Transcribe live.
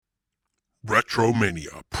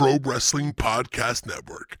Retromania Pro Wrestling Podcast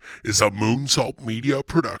Network is a Moonsault Media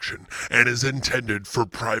production and is intended for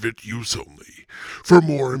private use only. For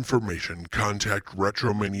more information, contact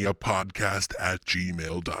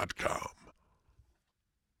retromaniapodcast@gmail.com.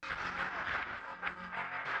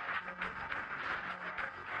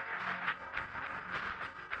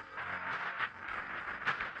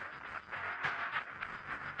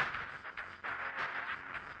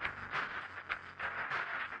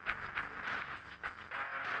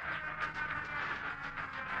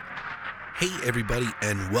 Hey everybody,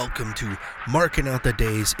 and welcome to Marking Out the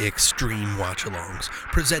Days Extreme Watch-Alongs,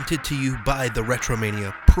 presented to you by the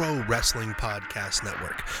Retromania Pro Wrestling Podcast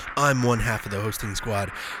Network. I'm one half of the hosting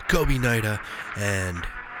squad, Kobe Naida, and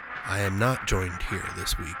I am not joined here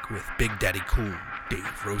this week with Big Daddy Cool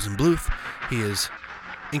Dave Rosenbluth. He is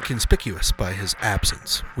inconspicuous by his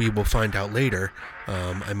absence. We will find out later.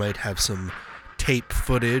 I might have some tape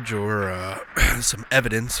footage or some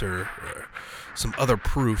evidence or some other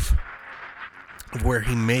proof of where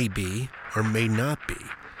he may be or may not be.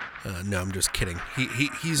 No, I'm just kidding.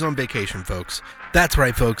 He's on vacation, folks. That's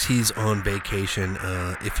right, folks. He's on vacation,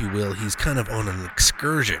 if you will. He's kind of on an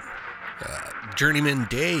excursion. Journeyman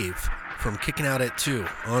Dave from Kicking Out at 2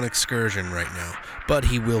 on excursion right now, but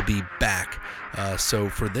he will be back. So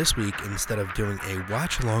for this week, instead of doing a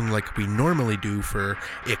watch-along like we normally do for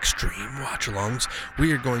extreme watch-alongs,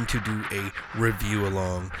 we are going to do a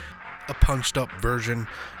review-along, a punched-up version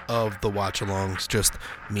of the watch-alongs, just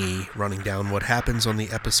me running down what happens on the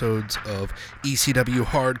episodes of ECW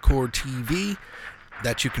Hardcore TV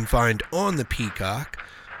that you can find on the Peacock,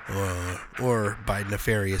 or by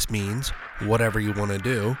nefarious means, whatever you want to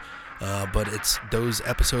do. But it's those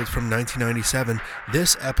episodes from 1997.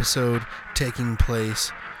 This episode taking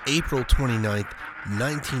place April 29th,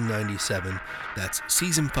 1997. That's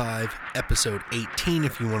Season 5, Episode 18,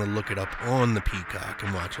 if you want to look it up on the Peacock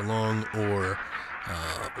and watch along, or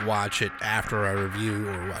watch it after I review,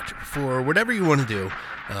 or watch it before, whatever you want to do,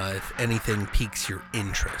 if anything piques your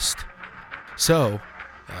interest. So,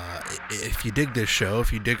 if you dig this show,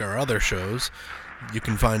 if you dig our other shows, you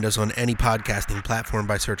can find us on any podcasting platform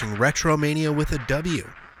by searching Retromania with a W.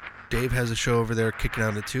 Dave has a show over there, Kicking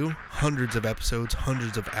Out at 2. Hundreds of episodes,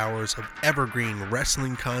 hundreds of hours of evergreen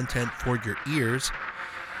wrestling content for your ears.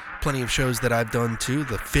 Plenty of shows that I've done too.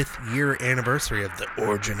 The 5th year anniversary of the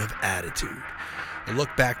Origin of Attitude. A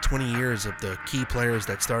look back 20 years of the key players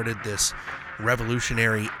that started this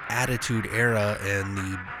revolutionary Attitude era and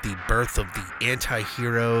the birth of the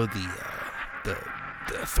anti-hero, the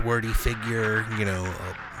authority figure,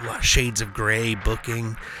 shades of gray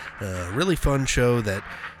booking. Really fun show that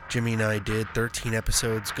Jimmy and I did, 13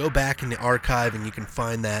 episodes. Go back in the archive and you can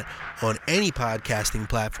find that on any podcasting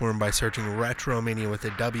platform by searching Retromania with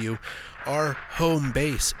a W. Our home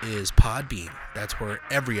base is Podbean. That's where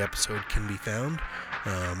every episode can be found.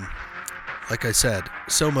 Like I said,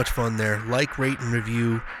 so much fun there. Like, rate, and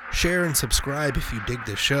review. Share and subscribe if you dig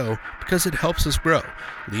this show, because it helps us grow.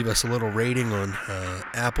 Leave us a little rating on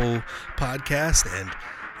Apple Podcast and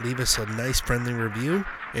leave us a nice friendly review,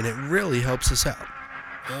 and it really helps us out.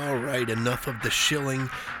 All right, enough of the shilling.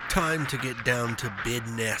 Time to get down to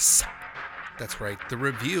business. That's right, the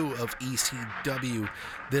review of ECW.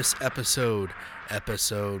 This episode,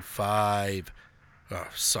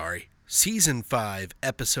 Season 5,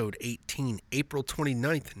 Episode 18, April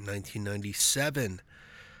 29th, 1997.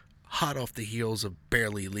 Hot off the heels of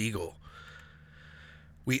Barely Legal.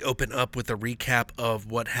 We open up with a recap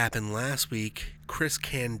of what happened last week. Chris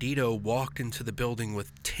Candido walked into the building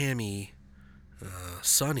with Tammy,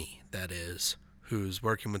 Sunny, that is, who's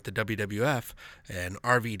working with the WWF, and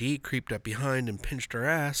RVD creeped up behind and pinched her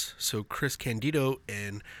ass, so Chris Candido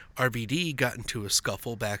and RVD got into a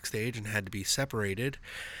scuffle backstage and had to be separated.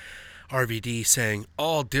 RVD saying,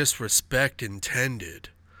 "All disrespect intended."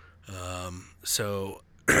 So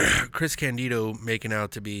Chris Candido making out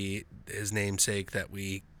to be his namesake that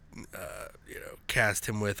we, cast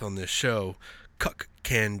him with on this show, Cuck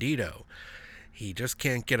Candido. He just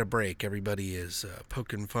can't get a break. Everybody is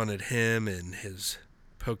poking fun at him and his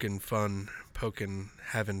having fun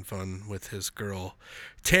with his girl,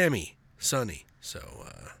 Tammy, Sunny. So,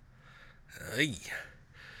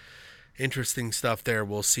 interesting stuff there.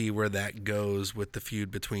 We'll see where that goes with the feud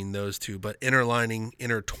between those two. But intertwining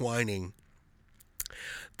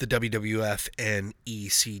the WWF and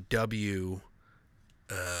ECW,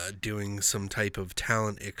 doing some type of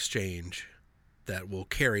talent exchange that will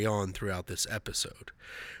carry on throughout this episode.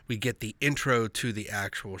 We get the intro to the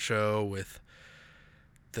actual show with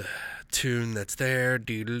the tune that's there,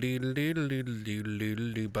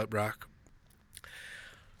 butt rock.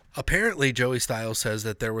 Apparently, Joey Styles says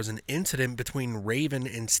that there was an incident between Raven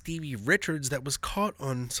and Stevie Richards that was caught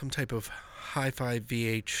on some type of hi-fi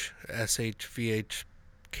SHVH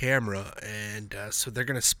camera, and so they're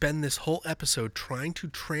going to spend this whole episode trying to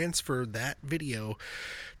transfer that video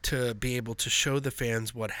to be able to show the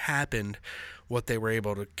fans what happened, what they were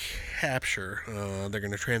able to capture. They're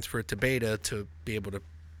going to transfer it to Beta to be able to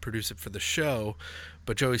produce it for the show,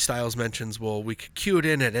 but Joey Styles mentions, well, we could cue it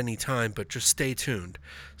in at any time, but just stay tuned.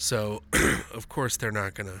 So, of course, they're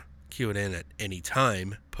not going to cue it in at any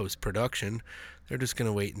time post-production. They're just going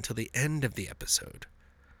to wait until the end of the episode.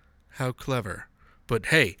 How clever. But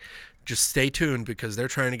hey, just stay tuned because they're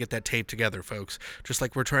trying to get that tape together, folks. Just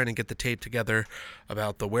like we're trying to get the tape together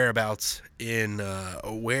about the whereabouts in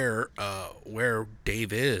where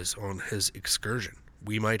Dave is on his excursion.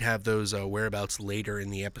 We might have those whereabouts later in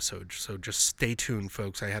the episode, so just stay tuned,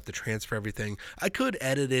 folks. I have to transfer everything. I could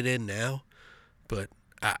edit it in now, but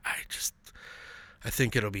I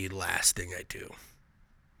think it'll be the last thing I do.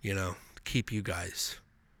 You know, keep you guys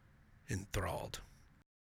enthralled.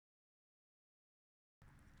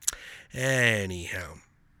 Anyhow,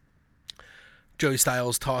 Joey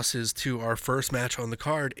Styles tosses to our first match on the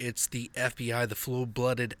card. It's the FBI, the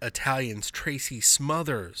Full-Blooded Italians, Tracy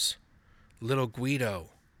Smothers, Little Guido,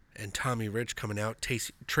 and Tommy Rich coming out.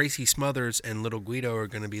 Tracy Smothers and Little Guido are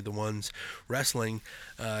going to be the ones wrestling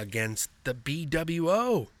against the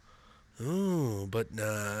BWO. Oh, but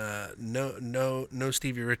no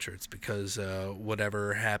Stevie Richards, because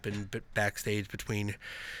whatever happened backstage between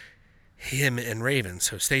him and Raven.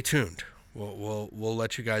 So stay tuned. We'll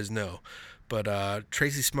let you guys know. But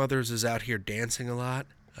Tracy Smothers is out here dancing a lot.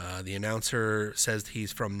 The announcer says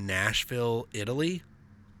he's from Nashville, Italy,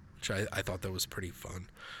 which I thought that was pretty fun.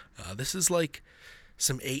 This is like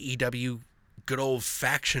some AEW good old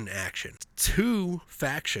faction action. Two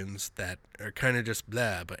factions that are kind of just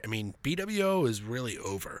blah, but I mean, BWO is really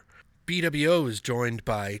over. BWO is joined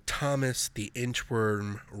by Thomas the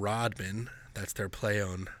Inchworm Rodman. That's their play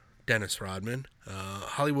on Dennis Rodman.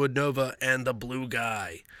 Hollywood Nova and the Blue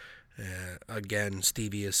Guy. Again,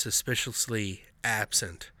 Stevie is suspiciously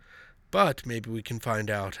absent. But maybe we can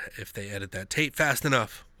find out if they edit that tape fast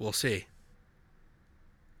enough. We'll see.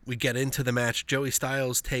 We get into the match. Joey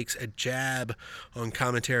Styles takes a jab on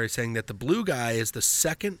commentary saying that the Blue Guy is the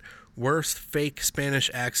second worst fake Spanish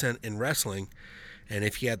accent in wrestling, and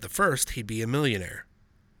if he had the first, he'd be a millionaire.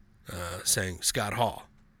 Saying Scott Hall.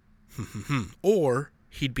 Or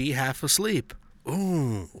he'd be half asleep.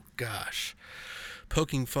 Ooh, gosh.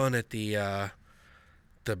 Poking fun at the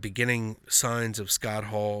beginning signs of Scott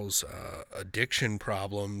Hall's addiction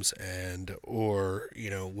problems or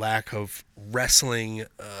lack of wrestling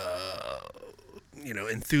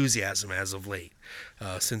enthusiasm as of late,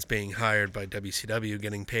 since being hired by WCW,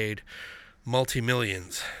 getting paid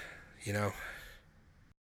multi-millions.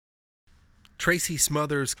 Tracy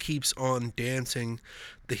Smothers keeps on dancing.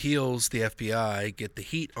 The heels, the FBI, get the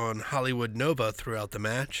heat on Hollywood Nova throughout the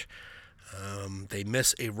match. They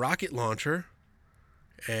miss a rocket launcher,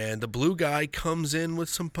 and the Blue Guy comes in with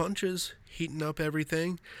some punches, heating up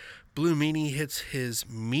everything. Blue Meanie hits his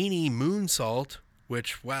Meanie moonsault,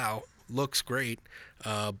 which, wow, looks great.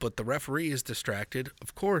 But the referee is distracted,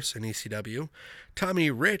 of course, in ECW.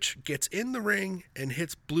 Tommy Rich gets in the ring and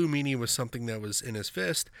hits Blue Meanie with something that was in his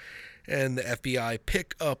fist, and the FBI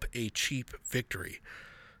pick up a cheap victory.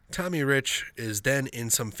 Tommy Rich is then in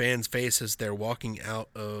some fans' faces. They're walking out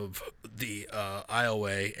of the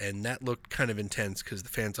aisleway, and that looked kind of intense because the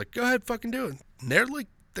fans like, go ahead, fucking do it. And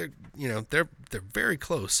they're very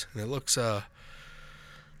close, and it looks to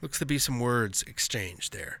be some words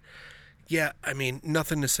exchanged there. Yeah, I mean,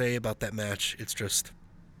 nothing to say about that match. It's just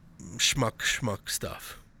schmuck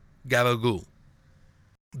stuff. Gabagool.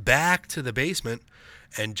 Back to the basement,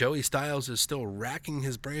 and Joey Styles is still racking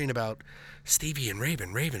his brain about Stevie and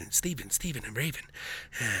Raven and Steven and Raven.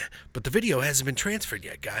 But the video hasn't been transferred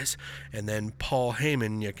yet, guys. And then Paul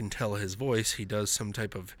Heyman, you can tell his voice, he does some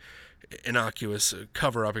type of innocuous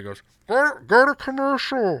cover-up. He goes, go to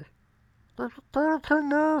commercial. Go to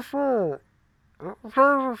commercial.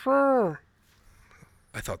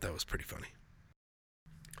 I thought that was pretty funny.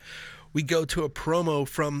 We go to a promo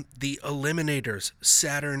from the Eliminators,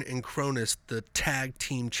 Saturn and Cronus, the tag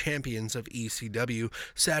team champions of ECW.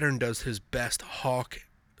 Saturn does his best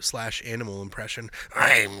Hawk/Animal impression.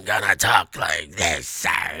 I'm gonna talk like this.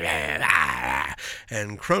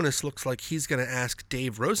 And Cronus looks like he's gonna ask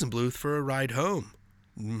Dave Rosenbluth for a ride home.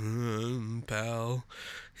 Pal.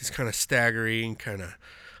 He's kind of staggering, kind of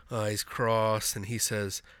eyes crossed, and he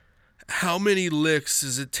says, how many licks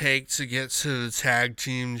does it take to get to the tag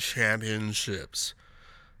team championships?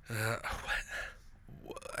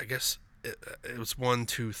 I guess it was 1,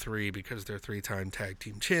 2, 3 because they're 3-time tag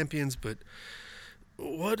team champions, but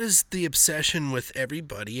what is the obsession with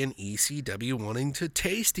everybody in ECW wanting to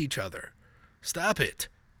taste each other? Stop it.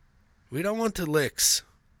 We don't want the licks.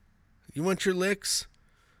 You want your licks?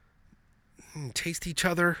 Taste each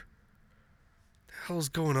other? What the hell's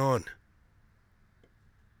going on?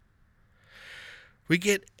 We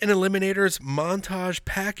get an Eliminators montage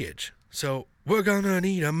package. So we're gonna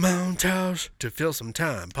need a montage to fill some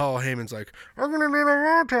time. Paul Heyman's like, we're gonna need a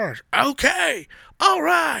montage. Okay, all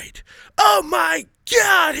right. Oh my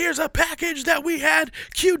God, here's a package that we had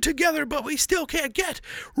queued together, but we still can't get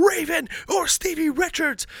Raven or Stevie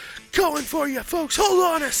Richards going for you, folks. Hold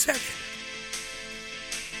on a second.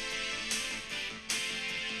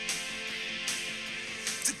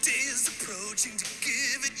 The day is approaching to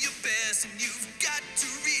give it your best, and you've got to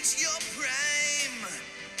reach your prime.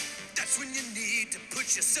 That's when you need to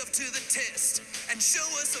put yourself to the test and show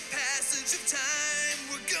us a passage of time.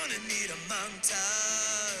 We're gonna need a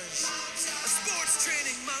montage. A sports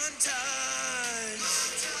training montage.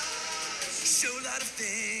 Show a lot of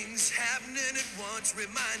things happening at once.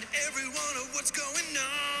 Remind everyone of what's going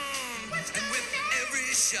on. And with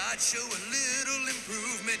every shot, show a little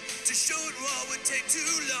improvement. To show it all would take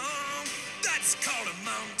too long. That's called a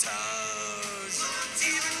montage.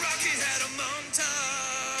 Even Rocky had a montage.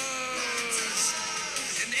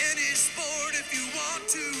 In any sport, if you want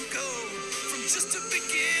to go from just a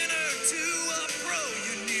beginner to a pro,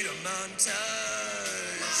 you need a montage.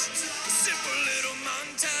 A simple little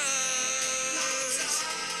montage.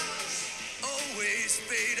 Always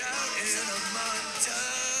fade out in a montage.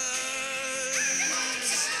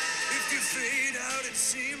 If you fade out, it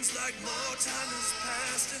seems like more time has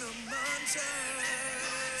passed in a montage.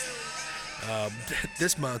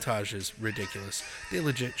 This montage is ridiculous. They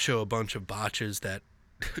legit show a bunch of botches that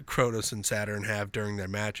Kronos and Saturn have during their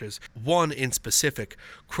matches. One in specific,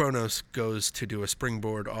 Kronos goes to do a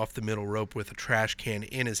springboard off the middle rope with a trash can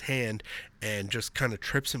in his hand and just kind of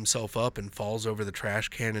trips himself up and falls over the trash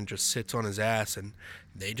can and just sits on his ass, and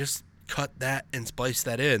they just cut that and spliced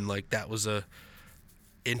that in like that was a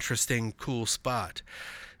interesting, cool spot.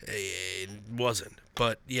 It wasn't.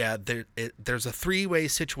 But yeah, there's a three-way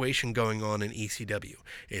situation going on in ECW.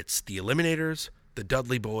 It's the Eliminators, the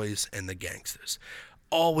Dudley Boys, and the Gangsters.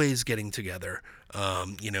 Always getting together,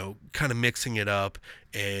 kind of mixing it up.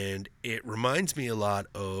 And it reminds me a lot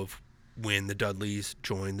of when the Dudleys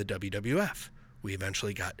joined the WWF. We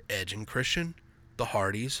eventually got Edge and Christian, the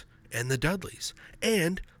Hardys, and the Dudleys.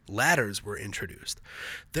 And ladders were introduced.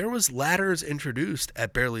 There was ladders introduced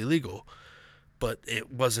at Barely Legal, but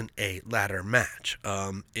it wasn't a ladder match.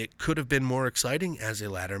 It could have been more exciting as a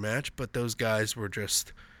ladder match, but those guys were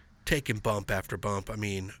just taking bump after bump. I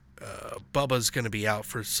mean, Bubba's going to be out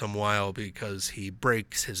for some while because he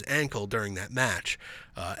breaks his ankle during that match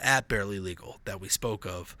at Barely Legal that we spoke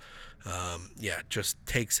of. Just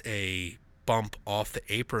takes a bump off the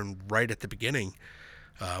apron right at the beginning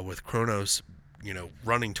with Kronos,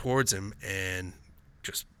 running towards him and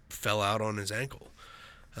just fell out on his ankle.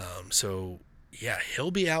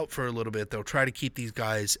 He'll be out for a little bit. They'll try to keep these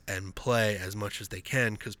guys in play as much as they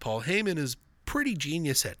can because Paul Heyman is pretty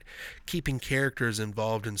genius at keeping characters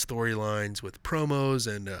involved in storylines with promos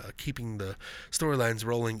and keeping the storylines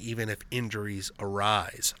rolling even if injuries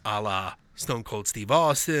arise, a la Stone Cold Steve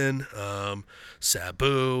Austin,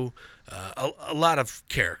 Sabu, a lot of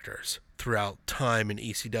characters throughout time in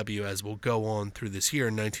ECW. As we'll go on through this year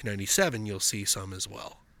in 1997, you'll see some as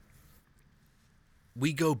well.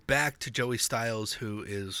 We go back to Joey Styles, who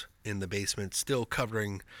is in the basement still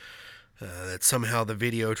covering that somehow the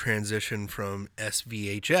video transitioned from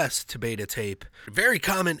SVHS to beta tape. Very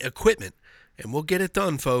common equipment, and we'll get it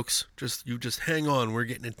done, folks. You just hang on. We're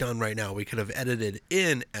getting it done right now. We could have edited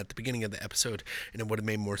in at the beginning of the episode, and it would have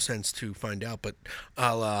made more sense to find out, but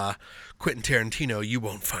a la Quentin Tarantino, you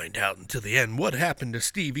won't find out until the end what happened to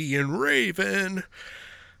Stevie and Raven.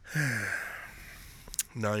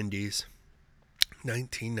 90s.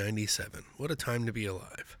 1997. What a time to be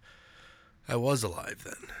alive. I was alive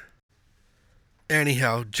then.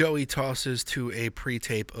 Anyhow, Joey tosses to a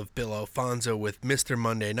pre-tape of Bill Alfonso with Mr.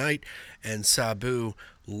 Monday Night and Sabu.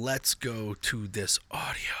 Let's go to this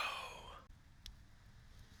audio.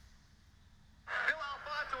 Bill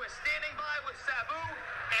Alfonso is standing by with Sabu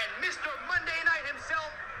and Mr. Monday Night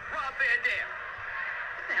himself, Rob Van Dam.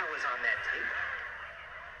 What the hell is on that tape?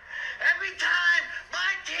 Every time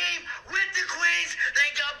my team went to Queens, they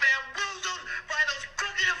got bamboozled by those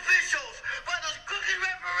crooked officials, by those crooked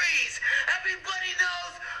referees. Everybody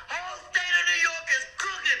knows the whole state of New York is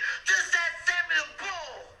crooked, just as Samuel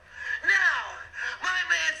Bull. Now, my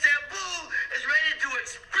man Sabu is ready to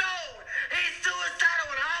express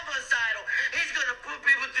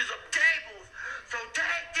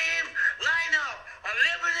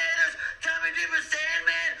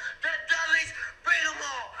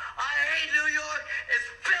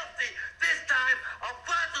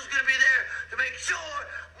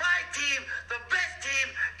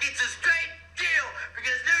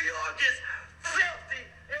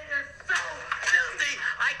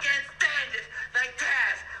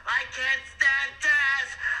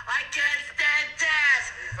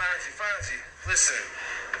Fonzie, listen.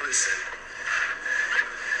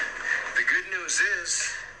 The good news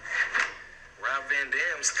is, Rob Van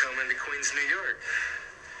Dam's coming to Queens, New York.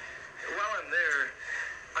 While I'm there,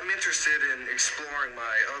 I'm interested in exploring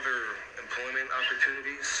my other employment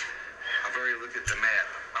opportunities. I've already looked at the map.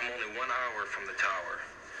 I'm only 1 hour from the tower.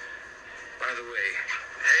 By the way,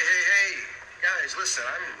 hey, guys, listen,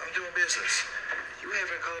 I'm doing business. You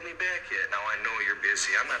haven't called me back yet. Now, I know you're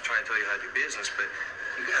busy. I'm not trying to tell you how to do business, but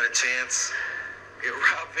you got a chance. Get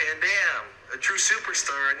Rob Van Dam, a true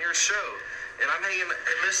superstar, on your show. And I'm hanging,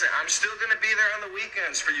 listen, I'm still going to be there on the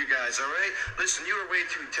weekends for you guys, all right? Listen, you are way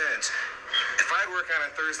too tense. If I'd work on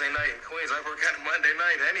a Thursday night in Queens, I'd work on a Monday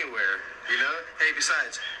night anywhere, you know? Hey,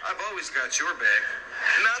 besides, I've always got your back.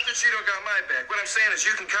 Not that you don't got my back. What I'm saying is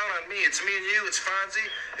you can count on me. It's me and you, it's Fonzie.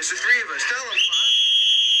 It's the three of us. Tell him, Fonzie.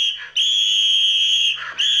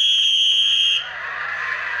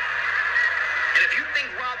 And if you think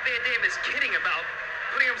Rob Van Dam is kidding about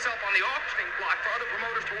putting himself on the auctioning block for other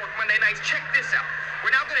promoters to work Monday nights, check this out.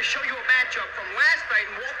 We're now going to show you a matchup from last night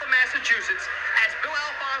in Waltham, Massachusetts, as Bill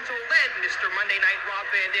Alfonso led Mr. Monday Night Rob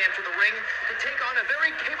Van Dam to the ring to take on a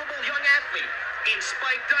very capable young athlete in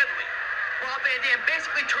Spike Dudley. Rob Van Dam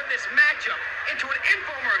basically turned this matchup into an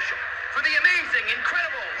infomercial for the amazing,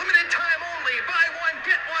 incredible, limited time only, buy one,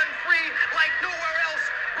 get one free, like nowhere else,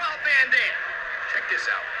 Rob Van Dam. Check this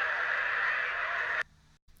out.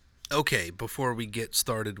 Okay, before we get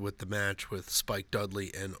started with the match with Spike Dudley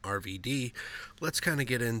and RVD, let's kind of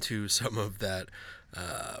get into some of that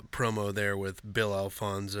promo there with Bill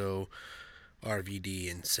Alfonso, RVD,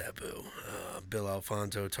 and Sabu. Bill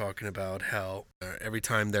Alfonso talking about how every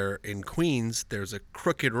time they're in Queens, there's a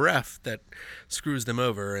crooked ref that screws them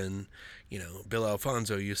over. And, you know, Bill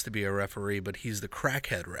Alfonso used to be a referee, but he's the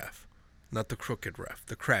crackhead ref, not the crooked ref,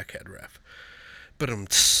 the crackhead ref. But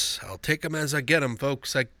I'll take them as I get them,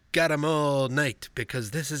 folks. I got them all night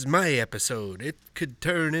because this is my episode. It could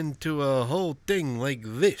turn into a whole thing like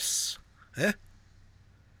this. Eh?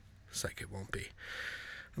 It's like it won't be.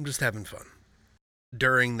 I'm just having fun.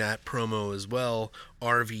 During that promo as well,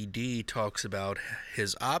 RVD talks about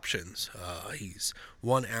his options. He's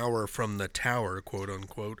 1 hour from the tower, quote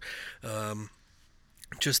unquote.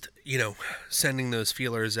 Just, you know, sending those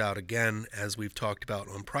feelers out again, as we've talked about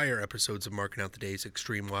on prior episodes of Marking Out the Days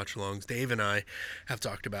Extreme Watch-Alongs. Dave and I have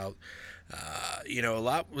talked about, you know, a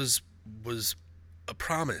lot was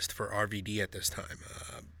promised for RVD at this time.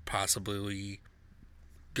 Possibly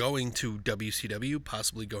going to WCW,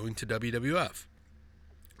 possibly going to WWF.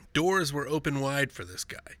 Doors were open wide for this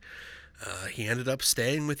guy. He ended up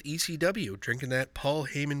staying with ECW, drinking that Paul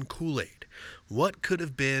Heyman Kool-Aid. What could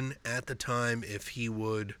have been at the time if he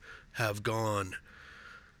would have gone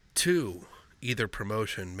to either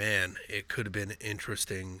promotion? Man, it could have been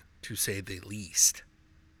interesting, to say the least.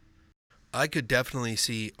 I could definitely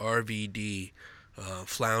see RVD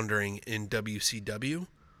floundering in WCW.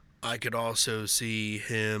 I could also see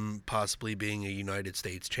him possibly being a United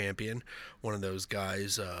States champion, one of those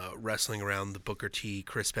guys wrestling around the Booker T,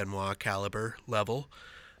 Chris Benoit caliber level.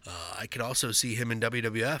 I could also see him in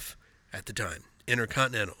WWF at the time.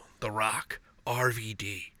 Intercontinental, The Rock,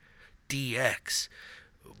 RVD, DX,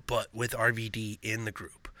 but with RVD in the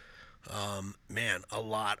group. Man, a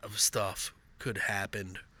lot of stuff could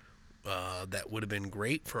happen that would have been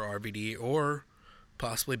great for RVD or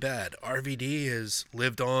possibly bad. RVD has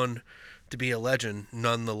lived on to be a legend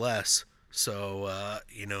nonetheless. So,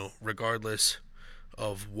 you know, regardless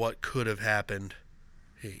of what could have happened,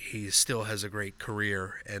 he still has a great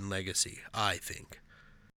career and legacy, I think.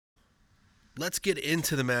 Let's get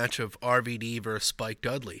into the match of RVD versus Spike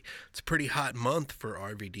Dudley. It's a pretty hot month for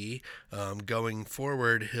RVD. Going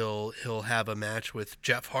forward, he'll have a match with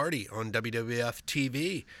Jeff Hardy on WWF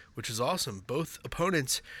TV, which is awesome. Both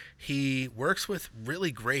opponents he works with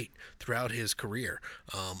really great throughout his career.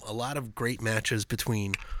 A lot of great matches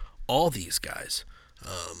between all these guys.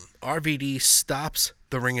 RVD stops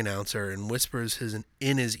the ring announcer and whispers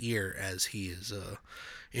in his ear as he is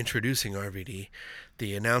introducing RVD.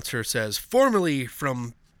 The announcer says, formerly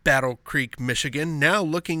from Battle Creek, Michigan, now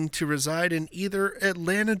looking to reside in either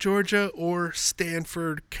Atlanta, Georgia, or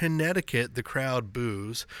Stamford, Connecticut. The crowd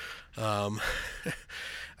boos. I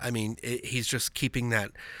mean, he's just keeping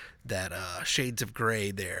that shades of gray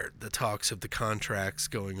there. The talks of the contracts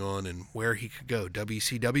going on and where he could go,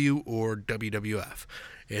 WCW or WWF.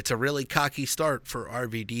 It's a really cocky start for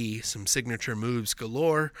RVD. Some signature moves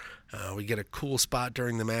galore. We get a cool spot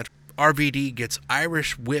during the match. RVD gets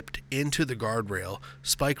Irish whipped into the guardrail.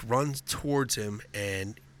 Spike runs towards him,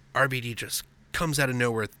 and RVD just comes out of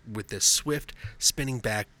nowhere with this swift spinning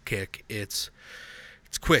back kick. It's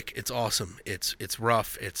It's quick. It's awesome. It's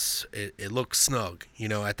rough. It looks snug. You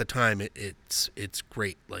know, at the time, it's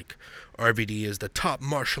great. Like, RVD is the top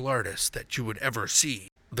martial artist that you would ever see.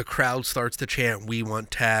 The crowd starts to chant, "We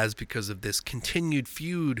want Taz," because of this continued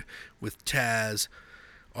feud with Taz,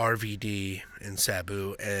 RVD, and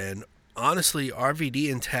Sabu. And honestly,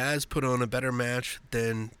 RVD and Taz put on a better match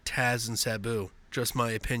than Taz and Sabu. Just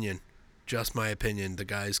my opinion. The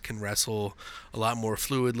guys can wrestle a lot more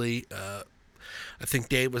fluidly. I think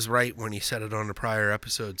Dave was right when he said it on a prior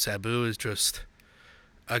episode. Sabu is just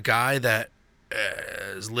a guy that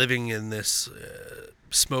is living in this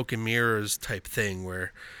smoke and mirrors type thing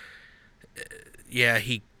where,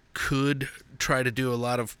 he could try to do a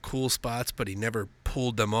lot of cool spots, but he never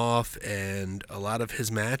pulled them off, and a lot of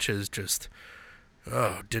his matches just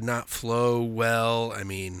did not flow well. I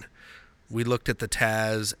mean, we looked at the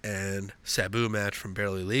Taz and Sabu match from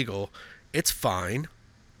Barely Legal. It's fine.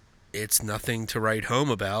 It's nothing to write home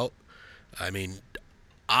about. I mean,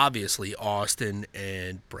 obviously Austin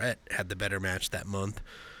and Brett had the better match that month,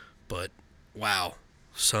 but wow,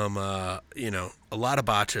 some, a lot of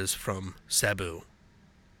botches from Sabu.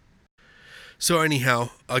 So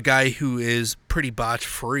anyhow, a guy who is pretty botch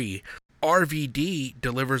free, RVD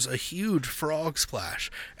delivers a huge frog splash.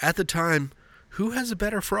 At the time, who has a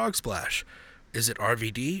better frog splash? Is it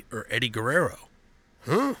RVD or Eddie Guerrero?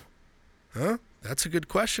 Huh? That's a good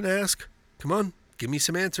question to ask. Come on, give me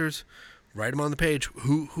some answers. Write them on the page.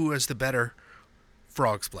 Who has the better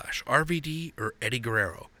frog splash? RVD or Eddie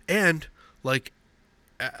Guerrero? And,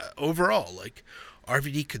 overall,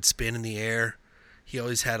 RVD could spin in the air. He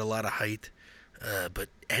always had a lot of height. But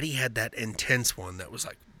Eddie had that intense one that was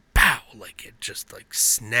like, pow! Like, it just,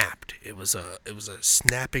 snapped. It was a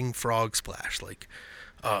snapping frog splash.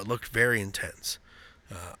 It looked very intense.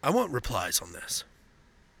 I want replies on this.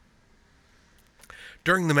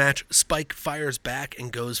 During the match, Spike fires back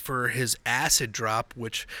and goes for his acid drop,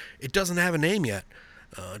 which it doesn't have a name yet.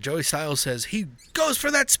 Joey Styles says he goes for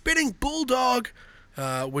that spinning bulldog,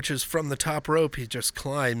 which is from the top rope. He just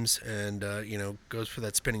climbs and, goes for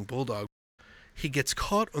that spinning bulldog. He gets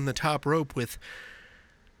caught on the top rope with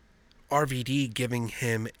RVD giving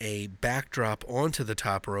him a backdrop onto the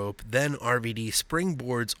top rope. Then RVD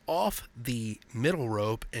springboards off the middle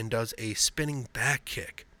rope and does a spinning back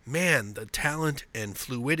kick. Man, the talent and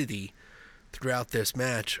fluidity throughout this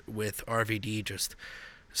match with RVD, just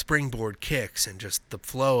springboard kicks and just the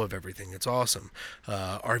flow of everything. It's awesome.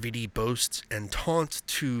 RVD boasts and taunts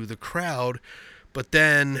to the crowd, but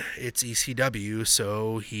then it's ECW,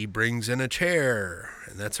 so he brings in a chair,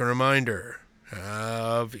 and that's a reminder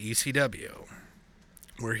of ECW.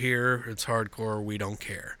 We're here, it's hardcore, we don't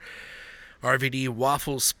care. RVD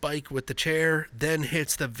waffles Spike with the chair, then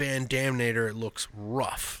hits the Van Damnator. It looks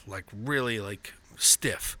rough, really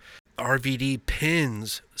stiff. RVD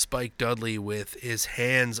pins Spike Dudley with his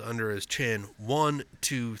hands under his chin. 1,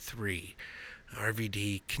 2, 3.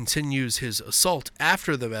 RVD continues his assault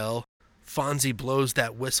after the bell. Fonzie blows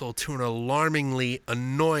that whistle to an alarmingly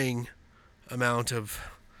annoying amount of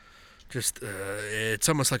it's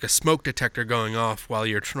almost like a smoke detector going off while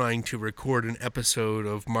you're trying to record an episode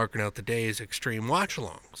of Marking Out the Days Extreme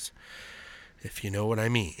Watch-Alongs, if you know what I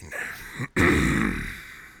mean. The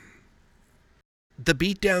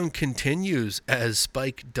beatdown continues as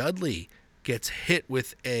Spike Dudley gets hit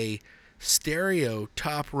with a stereo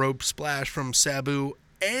top rope splash from Sabu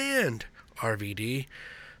and RVD.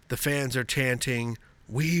 The fans are chanting,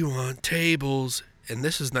 "We want tables." And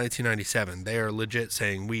this is 1997. They are legit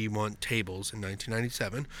saying, "We want tables" in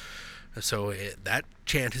 1997. So that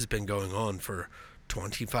chant has been going on for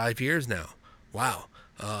 25 years now. Wow.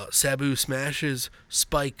 Sabu smashes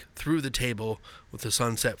Spike through the table with a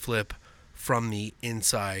sunset flip from the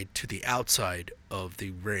inside to the outside of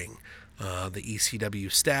the ring. The ECW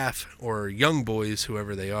staff, or young boys,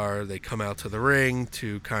 whoever they are, they come out to the ring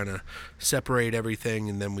to kind of separate everything,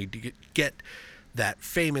 and then we get that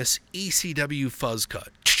famous ECW fuzz cut.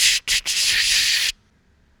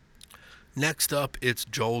 Next up, it's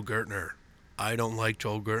Joel Gertner. I don't like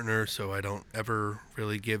Joel Gertner, so I don't ever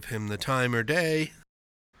really give him the time or day.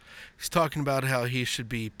 He's talking about how he should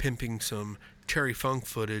be pimping some Terry Funk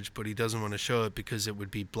footage, but he doesn't want to show it because it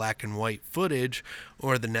would be black and white footage,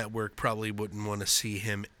 or the network probably wouldn't want to see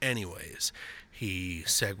him anyways. He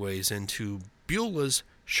segues into Beulah's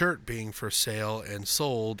shirt being for sale and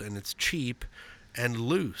sold, and it's cheap and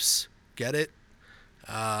loose. Get it?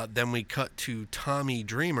 Then we cut to Tommy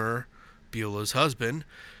Dreamer, Beulah's husband,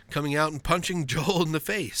 coming out and punching Joel in the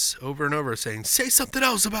face over and over, saying, "Say something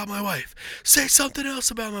else about my wife. Say something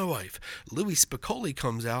else about my wife." Louis Spicolli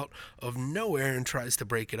comes out of nowhere and tries to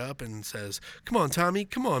break it up and says, "Come on, Tommy.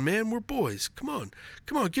 Come on, man. We're boys. Come on.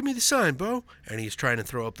 Come on. Give me the sign, bro." And he's trying to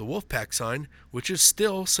throw up the Wolfpack sign, which is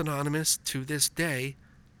still synonymous to this day,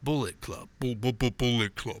 Bullet Club.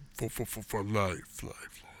 Bullet Club for life.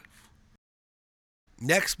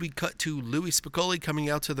 Next, we cut to Louis Spicolli coming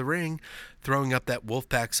out to the ring, throwing up that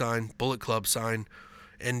Wolfpack sign, Bullet Club sign,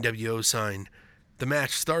 NWO sign. The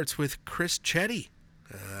match starts with Chris Chetti.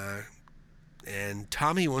 And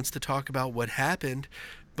Tommy wants to talk about what happened,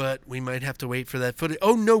 but we might have to wait for that footage.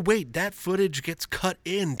 Oh, no, wait. That footage gets cut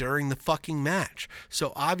in during the fucking match.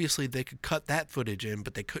 So obviously they could cut that footage in,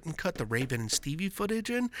 but they couldn't cut the Raven and Stevie footage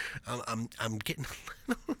in. I'm getting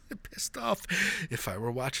a little pissed off. If I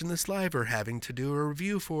were watching this live or having to do a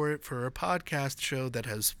review for it for a podcast show that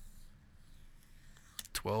has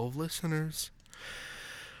 12 listeners.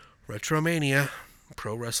 Retromania,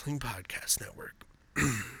 Pro Wrestling Podcast Network.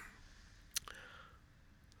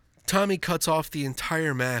 Tommy cuts off the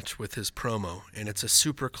entire match with his promo, and it's a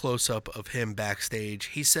super close-up of him backstage.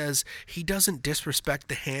 He says he doesn't disrespect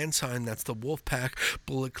the hand sign. That's the Wolfpack,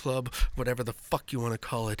 Bullet Club, whatever the fuck you want to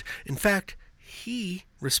call it. In fact, he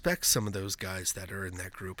respects some of those guys that are in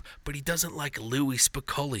that group, but he doesn't like Louis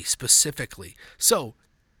Spicolli specifically. So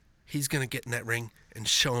he's going to get in that ring and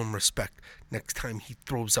show him respect next time he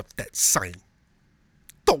throws up that sign.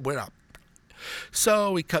 Throw it up.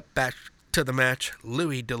 So we cut back to the match.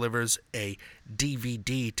 Louis delivers a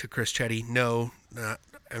DVD to Chris Chetti. No,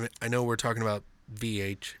 I know we're talking about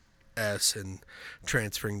VHS and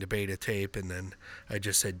transferring to beta tape, and then I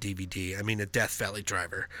just said DVD. I mean a Death Valley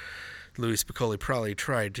Driver. Louis Spicolli probably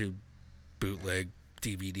tried to bootleg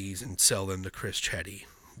DVDs and sell them to Chris Chetti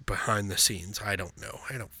behind the scenes. I don't know.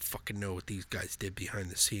 I don't fucking know what these guys did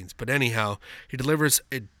behind the scenes. But anyhow, he delivers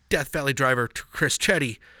a Death Valley Driver to Chris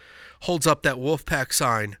Chetti, holds up that Wolfpack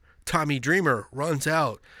sign. Tommy Dreamer runs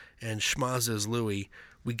out and schmozzes Louis.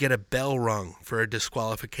 We get a bell rung for a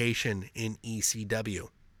disqualification in ECW.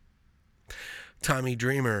 Tommy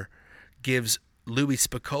Dreamer gives Louis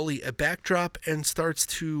Spicolli a backdrop and starts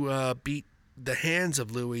to beat the hands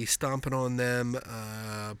of Louis, stomping on them,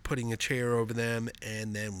 putting a chair over them,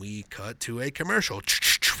 and then we cut to a commercial.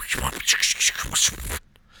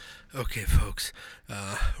 Okay, folks,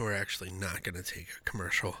 we're actually not going to take a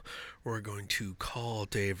commercial. We're going to call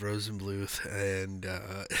Dave Rosenbluth, and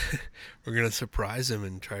we're going to surprise him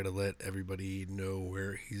and try to let everybody know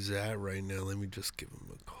where he's at right now. Let me just give him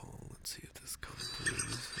a call. Let's see if this comes through.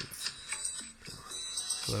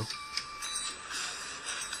 Hello?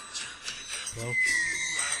 Hello?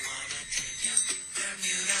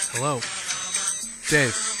 Hello?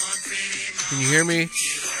 Dave, can you hear me?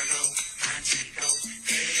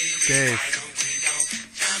 Dave.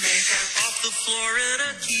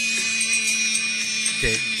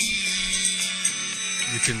 Dave.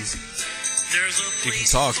 You can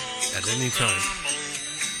talk at any time.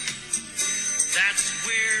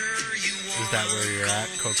 Is that where you're at,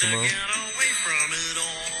 Kokomo?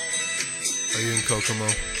 Are you in Kokomo?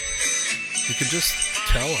 You can just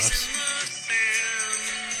tell us.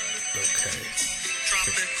 Okay.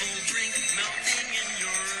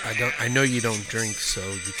 I know you don't drink, so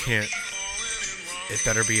you can't. It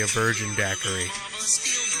better be a virgin daiquiri.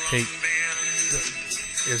 Hey,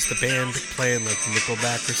 is the band playing like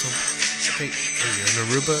Nickelback or something? Hey, are you in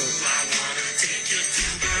Aruba?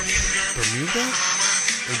 Bermuda?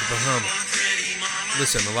 Or the Bahamas?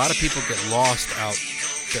 Listen, a lot of people get lost out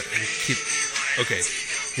and keep. Okay,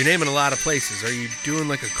 you're naming a lot of places. Are you doing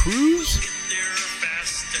like a cruise?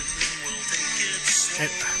 I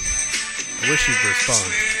wish you'd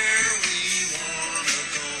respond.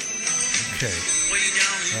 Okay.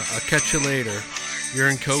 I'll catch you later. You're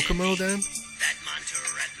in Kokomo then?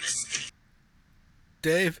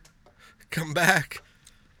 Dave, come back.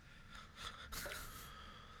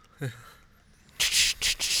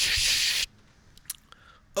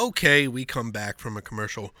 Okay, we come back from a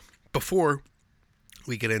commercial. Before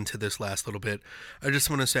we get into this last little bit, I just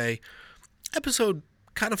want to say, episode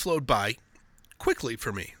kind of flowed by quickly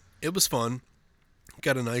for me. It was fun.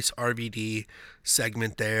 Got a nice RVD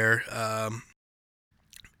segment there.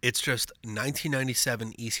 It's just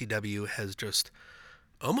 1997 ECW has just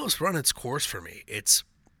almost run its course for me. It's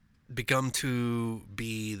become to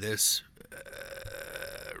be this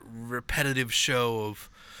repetitive show of,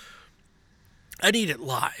 I need it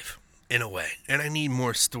live in a way, and I need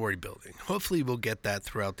more story building. Hopefully we'll get that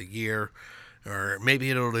throughout the year, or maybe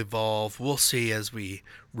it'll evolve. We'll see as we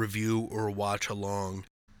review or watch along.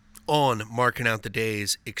 on Marking Out the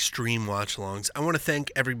Days Extreme Watch-Alongs. I want to thank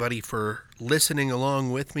everybody for listening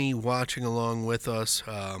along with me, watching along with us.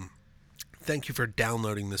 Thank you for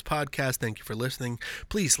downloading this podcast. Thank you for listening.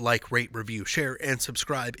 Please like, rate, review, share, and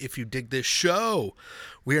subscribe if you dig this show.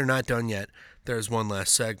 We are not done yet. There's one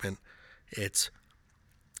last segment. It's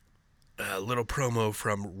a little promo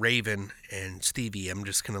from Raven and Stevie. I'm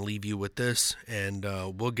just going to leave you with this, and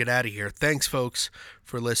we'll get out of here. Thanks, folks,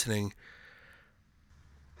 for listening.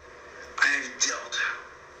 I have dealt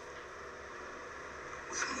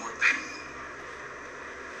with more pain.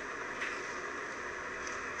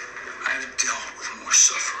 I have dealt with more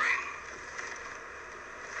suffering.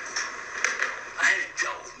 I have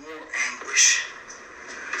dealt with more anguish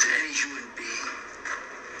than any human being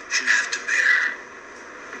should have to bear.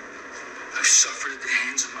 I've suffered at the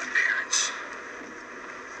hands of my parents.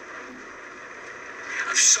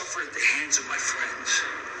 I've suffered at the hands of my friends.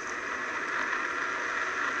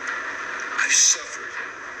 I've suffered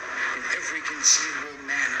in every conceivable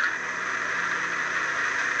manner.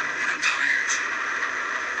 And I'm tired.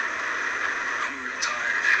 I'm real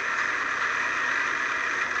tired.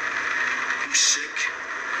 I'm sick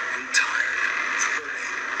and tired of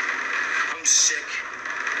hurting. I'm sick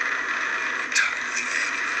and tired of the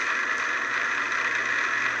agony.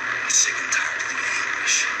 I'm sick and tired of the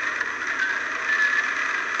anguish.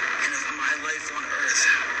 And if my life on earth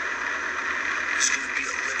is going to be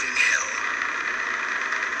a living hell,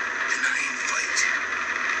 then I invite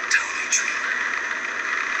Tommy Dreamer,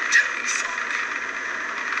 Terry Funk,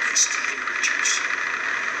 and Stevie Richards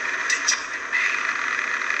to join me.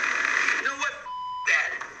 You know what?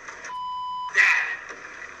 That.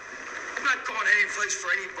 I'm not going any place for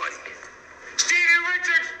anybody. Stevie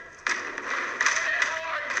Richards! Hey, how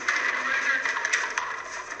are you, Stevie Richards?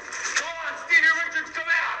 Come on, Stevie Richards, come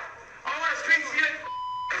out! I want to speak to you.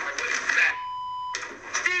 What is that?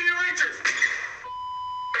 Stevie Richards!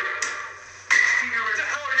 What the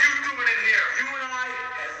hell are you doing in here? You and I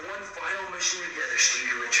had one final mission together,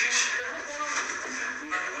 Stevie Richards. We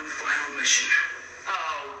had one final mission.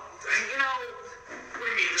 Oh, you know, what do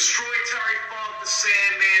you mean? Destroy Terry Funk, the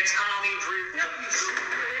Sandman, Tommy Dreamer.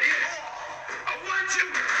 I want you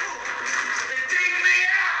to take me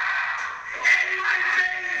out. End my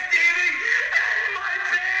pain, Stevie. End my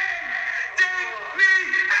pain. Take me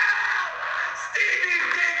out. Stevie,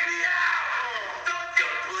 take me out. Don't you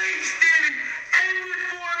please, Stevie. End it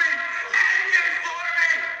for me. End it for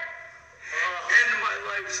me. End my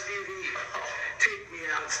life, Stevie. Take me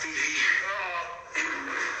out, Stevie.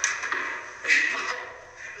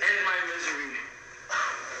 End my misery.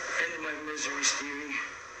 End my misery, Stevie.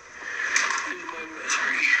 End my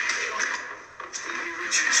misery. Stevie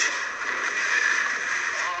Richards.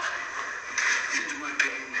 End my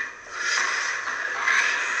pain.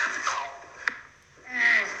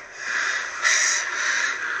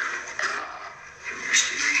 Come here,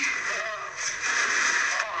 Stevie.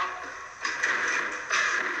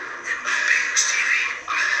 End my pain, Stevie.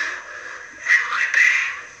 End my pain. End my pain.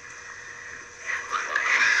 End my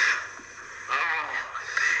pain.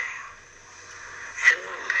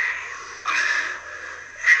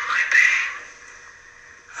 End my pain.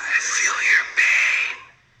 I feel your pain.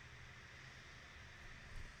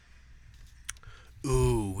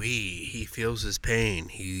 Ooh-wee, he feels his pain.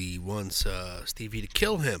 He wants Stevie to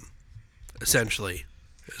kill him, essentially,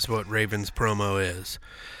 is what Raven's promo is.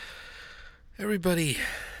 Everybody,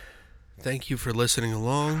 thank you for listening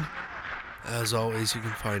along. As always, you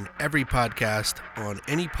can find every podcast on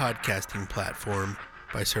any podcasting platform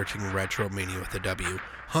by searching Retromania with a W.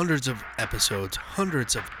 Hundreds of episodes,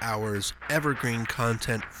 hundreds of hours, evergreen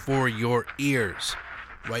content for your ears.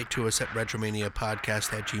 Write to us at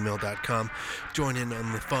retromaniapodcast@gmail.com. Join in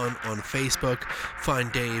on the fun on Facebook.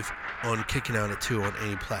 Find Dave on Kicking Out at 2 on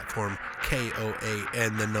any platform.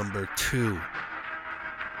 KOAN, the number 2.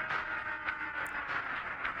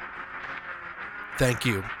 Thank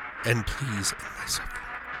you. And please end my suffering.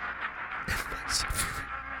 End my suffering.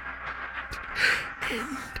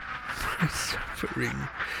 End my suffering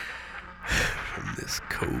from this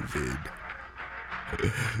COVID.